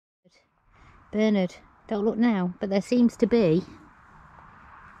Bernard, don't look now, but there seems to be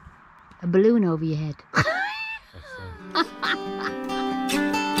a balloon over your head.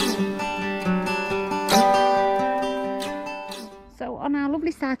 So on our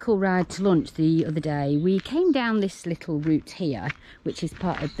lovely cycle ride to lunch the other day, we came down this little route here, which is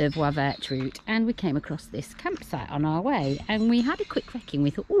part of the voie verte route, and we came across this campsite on our way, and we had a quick recking.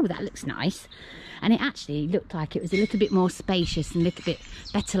 We thought, oh, that looks nice. And it actually looked like it was a little bit more spacious and a little bit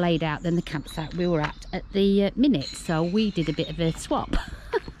better laid out than the campsite we were at the minute. So we did a bit of a swap.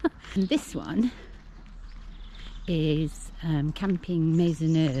 And this one is Camping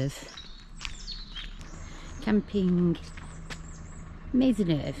Maisonneuve. Camping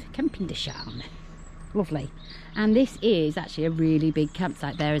Maisonneuve, Camping de Charme. Lovely. And this is actually a really big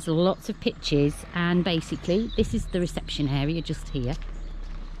campsite. There is lots of pitches, and basically this is the reception area just here.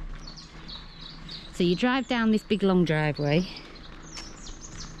 So you drive down this big long driveway,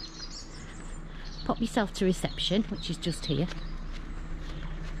 pop yourself to reception, which is just here.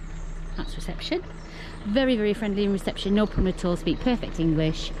 That's reception. Very, very friendly in reception, no problem at all, speak perfect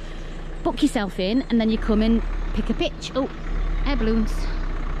English. Book yourself in, and then you come and pick a pitch. Oh, air balloons.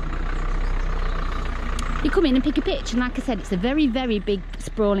 You come in and pick a pitch, and like I said, it's a very, very big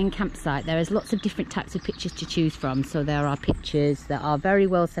sprawling campsite. There is lots of different types of pitches to choose from. So there are pitches that are very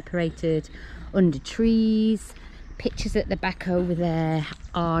well separated under trees. Pitches at the back over there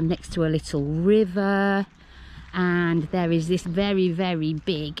are next to a little river, and there is this very, very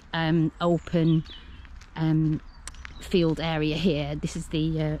big open field area here. This is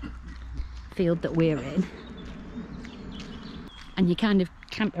the field that we're in, and you kind of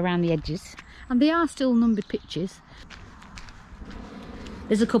camp around the edges, and they are still numbered pitches.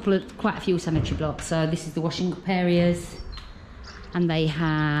 There's quite a few sanitary blocks. So this is the washing up areas, and they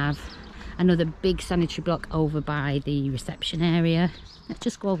have another big sanitary block over by the reception area. Let's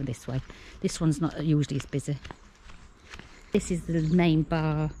just go over this way. This one's not usually as busy. This is the main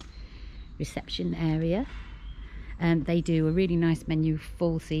bar reception area, and they do a really nice menu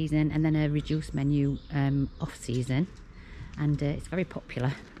full season and then a reduced menu off season, and it's very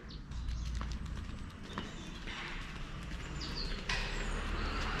popular.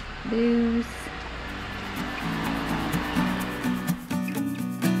 Blues.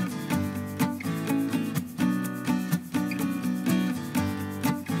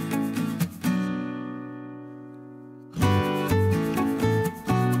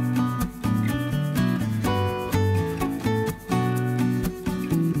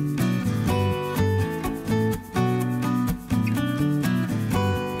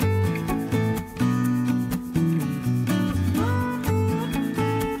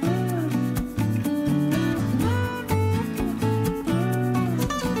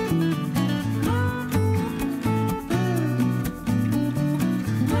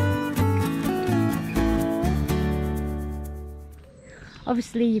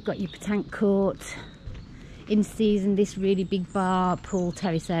 Obviously you've got your petanque court. In season, this really big bar pool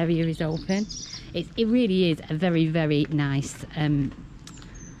terrace area is open. It really is a very, very nice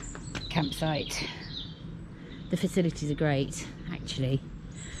campsite. The facilities are great actually,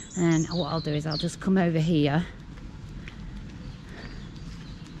 and what I'll do is I'll just come over here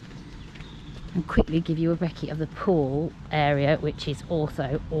and quickly give you a recce of the pool area, which is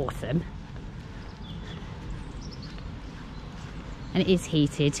also awesome. And it is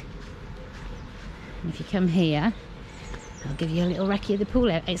heated. And if you come here, I'll give you a little recce of the pool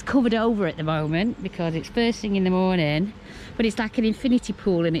area. It's covered over at the moment because it's first thing in the morning, but it's like an infinity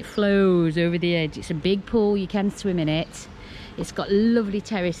pool and it flows over the edge. It's a big pool, you can swim in it. It's got lovely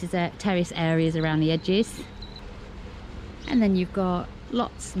terrace areas around the edges. And then you've got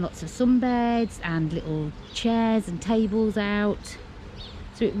lots and lots of sunbeds and little chairs and tables out.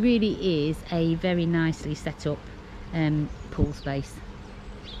 So it really is a very nicely set up pool space.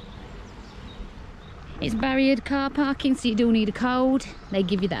 It's barriered car parking, so you do need a code. They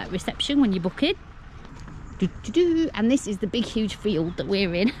give you that at reception when you book it. And this is the big huge field that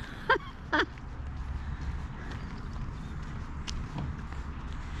we're in.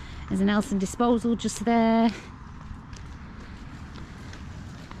 There's an Elson disposal just there.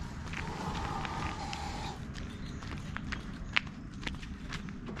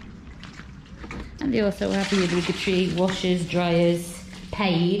 And they also have the obligatory washers, dryers,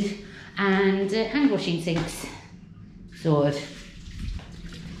 paid, and hand washing sinks stored.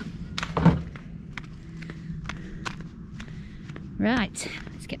 Right,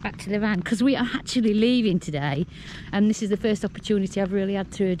 let's get back to the van because we are actually leaving today, and this is the first opportunity I've really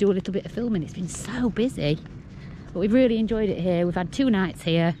had to do a little bit of filming. It's been so busy, but we've really enjoyed it here. We've had 2 nights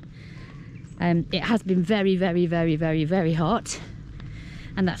here. It has been very, very, very, very, very hot.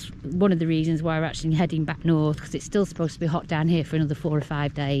 And that's one of the reasons why we're actually heading back north, because it's still supposed to be hot down here for another 4 or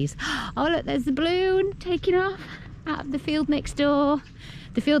 5 days. Oh look, there's the balloon taking off out of the field next door.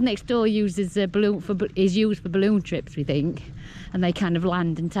 The field next door uses a balloon is used for balloon trips, we think, and they kind of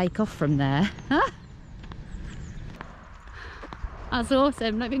land and take off from there. Huh? That's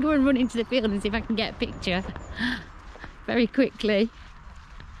awesome. Let me go and run into the field and see if I can get a picture very quickly.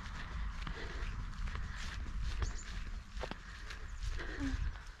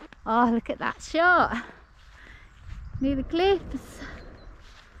 Oh, look at that shot near the cliffs.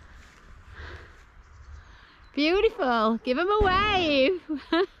 Beautiful. Give him a wave.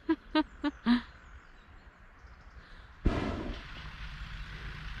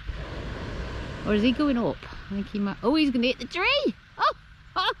 Or is he going up? I think he might. Oh, he's going to hit the tree. Oh,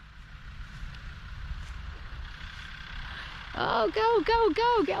 oh. Oh, go, go,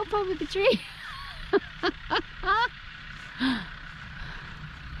 go. Get up over the tree.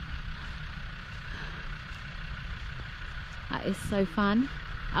 That is so fun.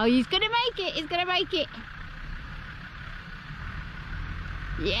 Oh, he's going to make it. He's going to make it.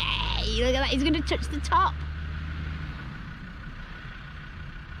 Yay! Look at that. He's going to touch the top.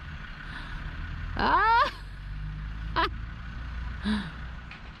 Ah!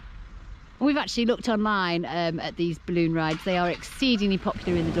 We've actually looked online at these balloon rides. They are exceedingly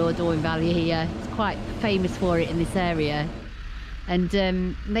popular in the Dordogne Valley here. It's quite famous for it in this area. And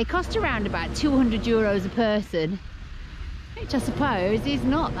they cost around about €200 a person, which I suppose is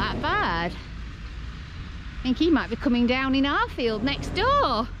not that bad. I think he might be coming down in our field next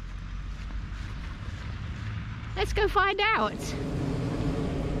door. Let's go find out.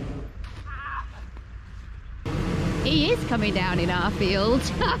 He is coming down in our field.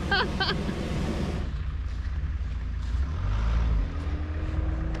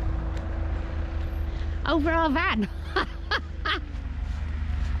 Over our van.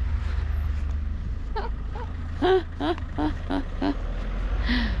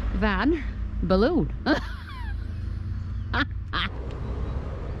 Van, balloon.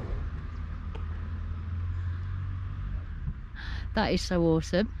 That is so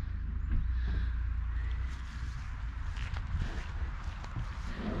awesome.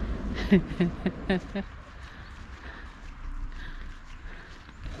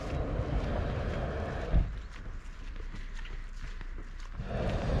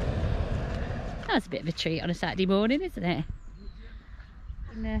 That's a bit of a treat on a Saturday morning, isn't it?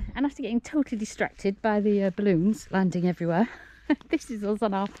 And after getting totally distracted by the balloons landing everywhere, this is us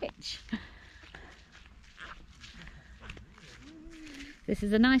on our pitch. This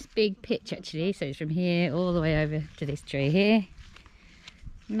is a nice big pitch actually, so it's from here all the way over to this tree here.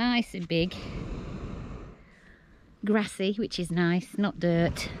 Nice and big. Grassy, which is nice, not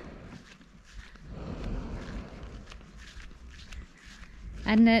dirt.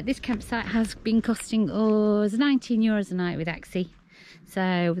 And this campsite has been costing us €19 a night with Axie.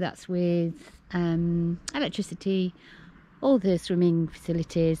 So that's with electricity, all the swimming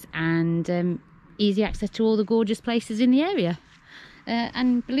facilities, and easy access to all the gorgeous places in the area.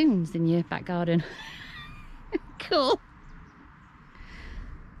 And balloons in your back garden. Cool.